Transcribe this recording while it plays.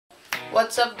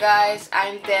What's up guys?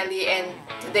 I'm Telly and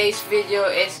today's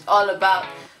video is all about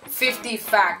 50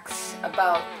 facts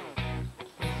about.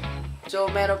 So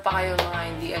meron pa kayong mga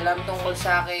hindi alam tungkol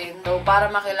sa akin. So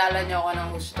para makilala nyo ako ng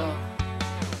gusto,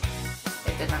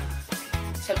 ito na.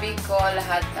 Sabihin ko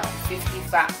lahat ng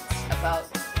 50 facts about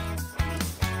me.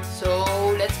 So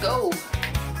let's go!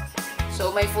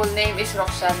 So my full name is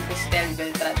Roxanne Cristel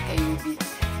Beltran Cayubit.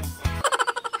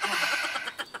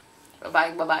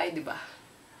 Babaeng babae, di ba?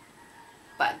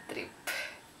 Bad trip.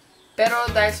 Pero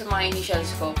dahil sa mga initials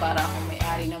ko, para akong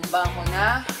may-ari ng bangko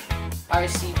na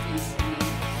RCPC.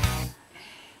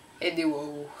 Edi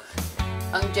wow.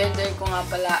 Ang gender ko nga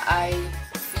pala ay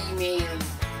female.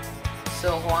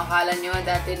 So kung akala nyo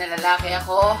dati na lalaki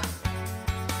ako,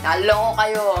 naloko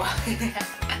kayo.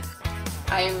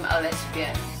 I'm a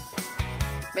lesbian.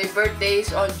 My birthday is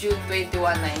on June 21,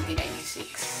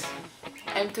 1996.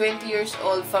 I'm 20 years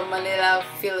old from Manila,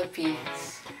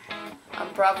 Philippines.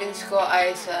 Ang province ko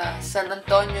ay sa San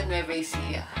Antonio, Nueva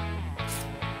Ecija.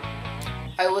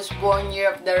 I was born year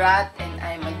of the rat and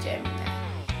I'm a Gemini.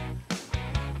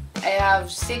 I have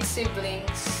 6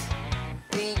 siblings,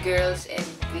 3 girls and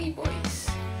 3 boys.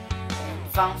 And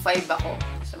pang 5 ako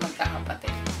sa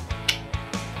magkakapatid.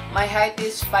 My height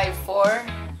is 5'4",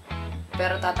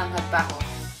 pero tatanghad pa ako.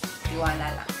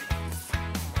 Tiwala lang.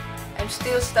 I'm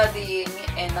still studying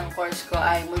and ang course ko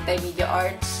ay Multimedia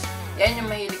Arts. Yan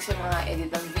yung mahilig sa mga edit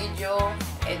ng video,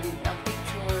 edit ng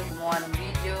picture, gumawa ng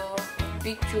video,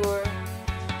 picture.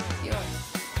 Yun.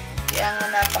 Kaya nga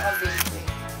napaka-vague eh.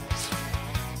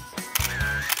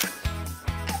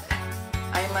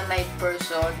 I'm a night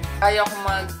person. Kaya ko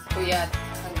magpuyat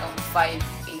hanggang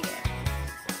 5 AM.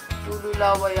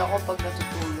 Tululaway ako pag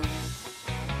natutulog.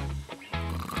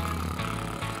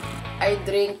 I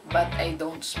drink but I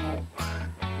don't smoke.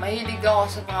 Mahilig ako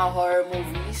sa mga horror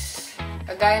movies.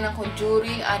 Kagaya ng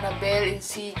Conjuring, Annabelle,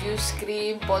 Insidious,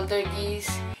 Scream,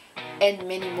 Poltergeist, and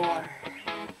many more.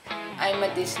 I'm a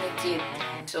Disney kid.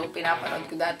 So, pinapanood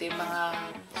ko dati yung mga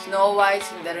Snow White,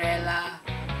 Cinderella,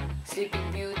 Sleeping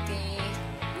Beauty,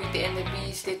 Beauty and the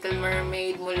Beast, Little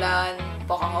Mermaid, Mulan,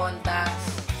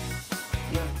 Pocahontas.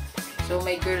 Yun. So,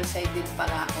 may girl side din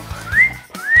pala ako.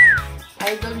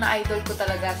 Idol na idol ko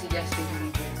talaga si Justin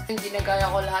Bieber. Ginagaya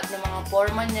ko lahat ng mga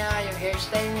forma niya, yung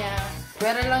hairstyle niya.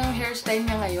 Pero lang yung hairstyle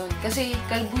niya ngayon. Kasi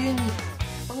kalbo yun eh.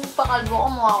 Pag pakalbo ko,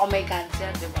 mukha ako may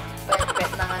cancer, diba?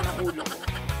 Pet-pet na nga ng ulo ko.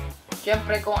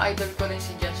 Siyempre, kung idol ko rin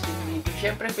si Justin Bieber,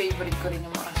 siyempre favorite ko rin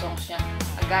yung mga songs niya.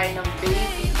 Agaya ng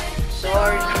Baby,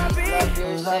 Sorry, Love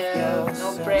Yourself, No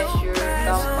Pressure,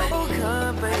 Company,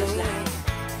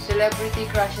 Celebrity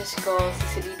crushes ko,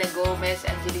 si Selena Gomez,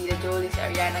 Angelina Jolie, si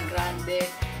Ariana Grande,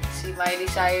 si Miley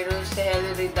Cyrus, si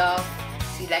Hilary Duff,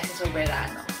 si Liza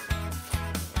Soberano.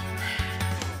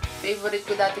 Favorite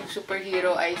ko dating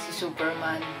superhero ay si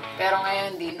Superman. Pero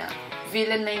ngayon hindi na.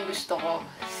 Villain na yung gusto ko.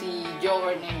 Si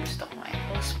Joker na yung gusto ko ngayon.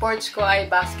 Ang sports ko ay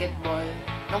basketball.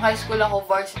 Nung high school ako,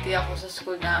 varsity ako sa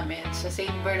school namin. Sa St.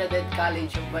 Bernadette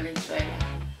College of Valenzuela.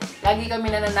 Lagi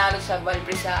kami nananalo sa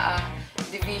Valbrisaa,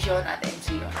 Division at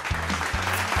NCO.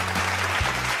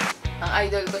 Ang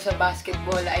idol ko sa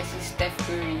basketball ay si Steph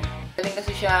Curry. Galing kasi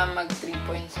siya mag 3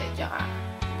 points at saka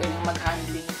galing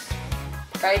mag-handlings.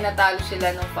 Kahit natalo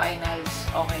sila ng finals,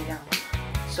 okay lang.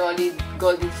 Solid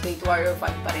Golden State Warrior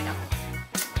fan pa rin ako.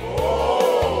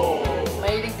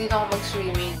 Mahilig din ako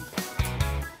mag-swimming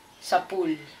sa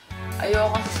pool.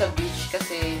 Ayoko kasi sa beach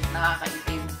kasi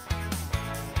nakakaitim.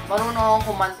 Marunong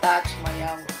akong kumanta at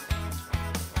sumayaw.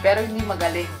 Pero hindi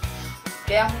magaling.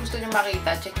 Kaya kung gusto nyo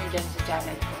makita, check nyo dyan sa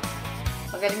channel ko.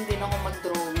 Magaling din ako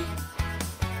mag-drawing.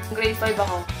 Grade 5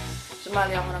 ako.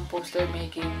 Sumali ako ng poster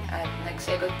making at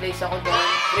nag-second place ako doon.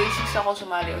 Grade 6 ako,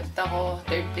 sumali ulit ako.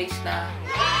 3rd place na.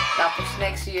 Tapos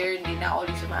next year, hindi na ako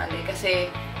ulit sumali. Kasi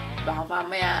baka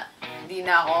mamaya, hindi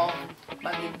na ako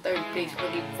maging 3rd place,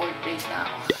 maging 4th place na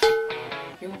ako.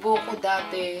 Yung buhok ko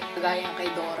dati, gayang kay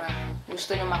Dora.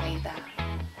 Gusto nyo makita.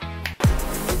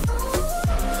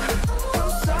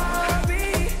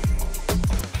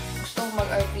 Gusto ko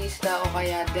mag-artista o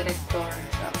kaya director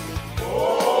someday.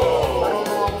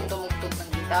 Marunong akong tumugtog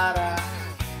ng gitara.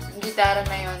 Yung gitara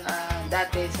na yun,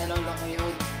 dati sa lolo ko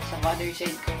yun, sa father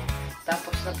side ko.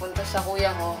 Tapos napunta sa kuya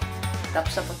ko,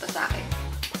 tapos napunta sa akin.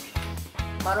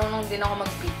 Marunong din ako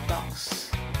mag-beatbox.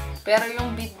 Pero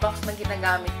yung beatbox na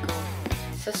ginagamit ko,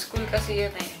 sa school kasi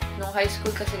yun eh. Nung high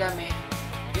school kasi kami,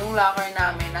 yung locker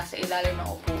namin nasa ilalim ng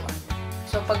upuan.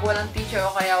 So pag walang teacher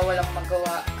o kaya walang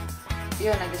magawa,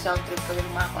 yun, nag-sound trip kami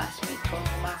ng mga classmates ko.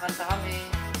 Kumakanta kami.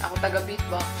 Ako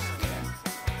taga-beatbox.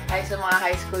 Hi sa mga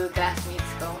high school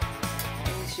classmates ko. I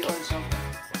miss you also.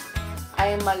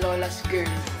 I am a Lola's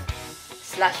girl.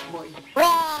 slash boy.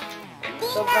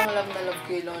 Sobrang love na love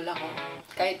ko yung lola ko.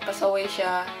 Kahit pasaway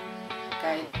siya,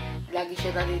 kahit lagi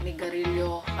siya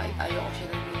naninigarilyo, kahit ayaw ko siya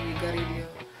naninigarilyo.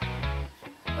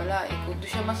 Wala eh, kung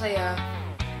doon siya masaya,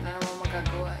 wala namang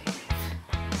magagawa eh.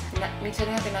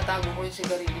 Minsan nga tinatago ko yung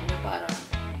sigarilyo niya para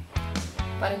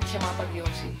hindi siya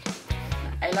mapag-yosi.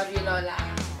 I love you, Lola.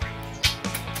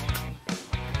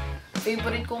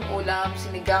 Favorite kong ulam,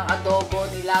 sinigang adobo,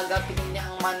 nilaga,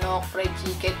 pininyahang manok, fried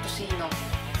chicken, tocino.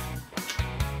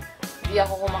 Hindi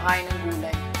ako kumakain ng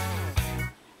gulay.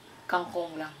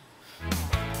 Kangkong lang.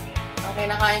 Ang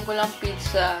kinakain ko lang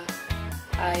pizza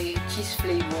ay cheese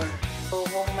flavor. So,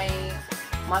 kung may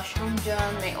mushroom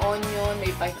dyan, may onion, may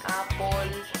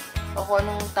pineapple, o kung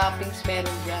anong toppings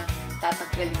meron dyan,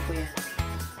 tatanggalin ko yan.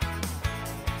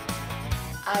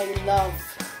 I love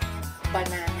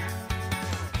banana.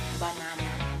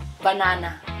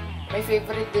 Banana. My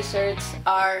favorite desserts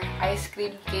are ice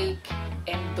cream cake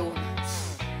and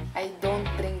donuts. I don't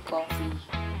drink coffee.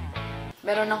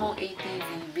 Meron akong ATV,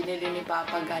 binili ni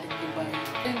Papa galing Dubai.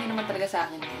 Hindi naman talaga sa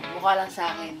akin. Mukha lang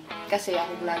sa akin. Kasi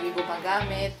ako lagi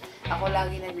gumagamit, ako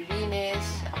lagi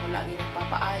naglilinis, ako lagi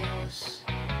nagpapaayos.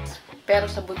 Pero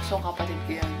sa bunsong kapatid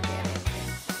ko yun. Kaya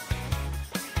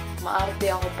maarte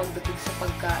ako pagdating sa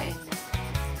pagkain.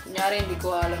 Kunyari, hindi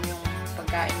ko alam yung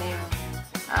pagkain na yun.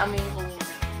 Amin kung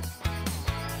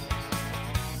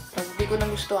pag hindi ko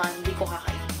nagustuhan, hindi ko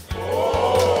kakain.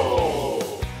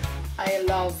 I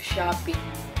love shopping.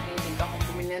 Hindi akong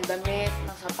bumili ng damit,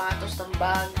 ng sapatos, ng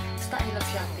bag. Basta I love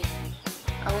shopping.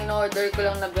 Ang in-order ko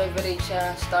lang na beverage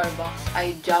sa Starbucks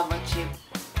ay Java chip.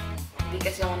 Hindi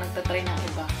kasi ako nagtatry ng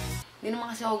iba. Hindi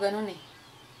naman kasi ako ganun eh.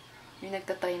 Yung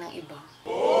nagtatry ng iba.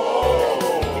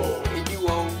 Hindi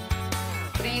wow.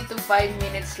 3 to 5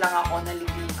 minutes lang ako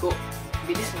naliligo.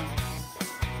 Bilis no?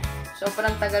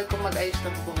 Sobrang tagal ko mag-ayos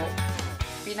ng buhok.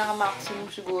 Pinaka-maximum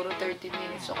siguro 30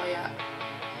 minutes o kaya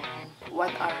 1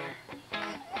 hour.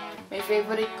 My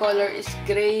favorite color is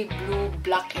gray, blue,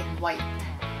 black, and white.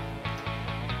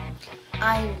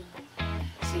 I'm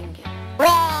single.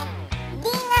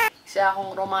 Isa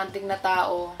akong romantic na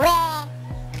tao.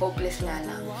 Hopeless nga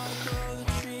lang.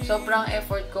 Sobrang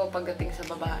effort ko pagdating sa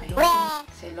babae.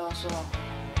 Seloso ako.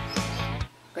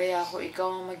 Kaya ako,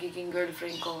 ikaw ang magiging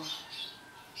girlfriend ko.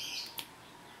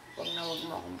 Huwag na huwag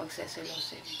mo akong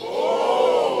pagseselosin.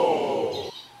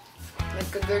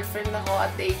 Nagka-girlfriend ako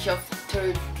at the age of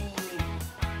 13.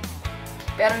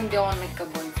 Pero hindi ako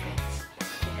nagka-boyfriends.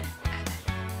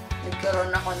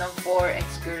 Nagkaroon ako ng 4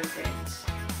 ex-girlfriends.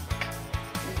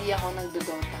 Hindi ako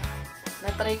nagdodota.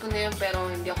 Na-try ko na yun pero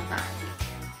hindi ako na-addict.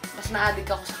 Mas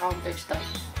na-addict ako sa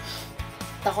Counter-Strike.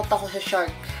 Takot ako sa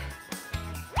shark.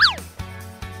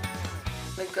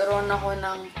 Nagkaroon ako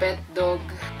ng pet dog.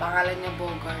 Pangalan niya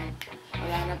Bogart.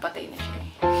 Wala na, patay na siya eh.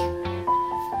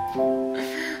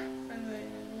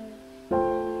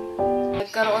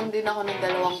 Nagkaroon din ako ng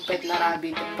 2 pet na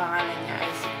rabbit. Ang pangalan niya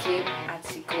ay si Kim at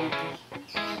si Cody.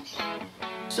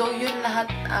 So, yun lahat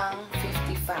ang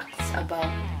 50 facts about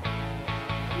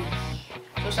me.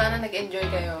 So, sana nag-enjoy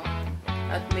kayo.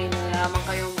 At may nalaman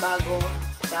kayong bago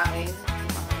sa akin.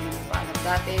 Mga hindi mo pa alam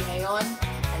dati. Ngayon,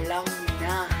 alam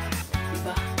na.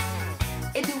 Diba?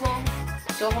 Wow.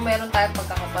 So, kung meron tayong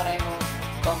pagkakapareho,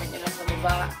 comment nyo lang sa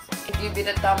baba. Give it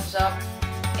a thumbs up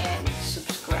and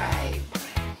subscribe.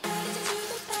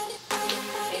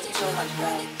 Thank you so much,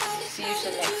 guys. See you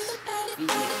sa next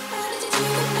video.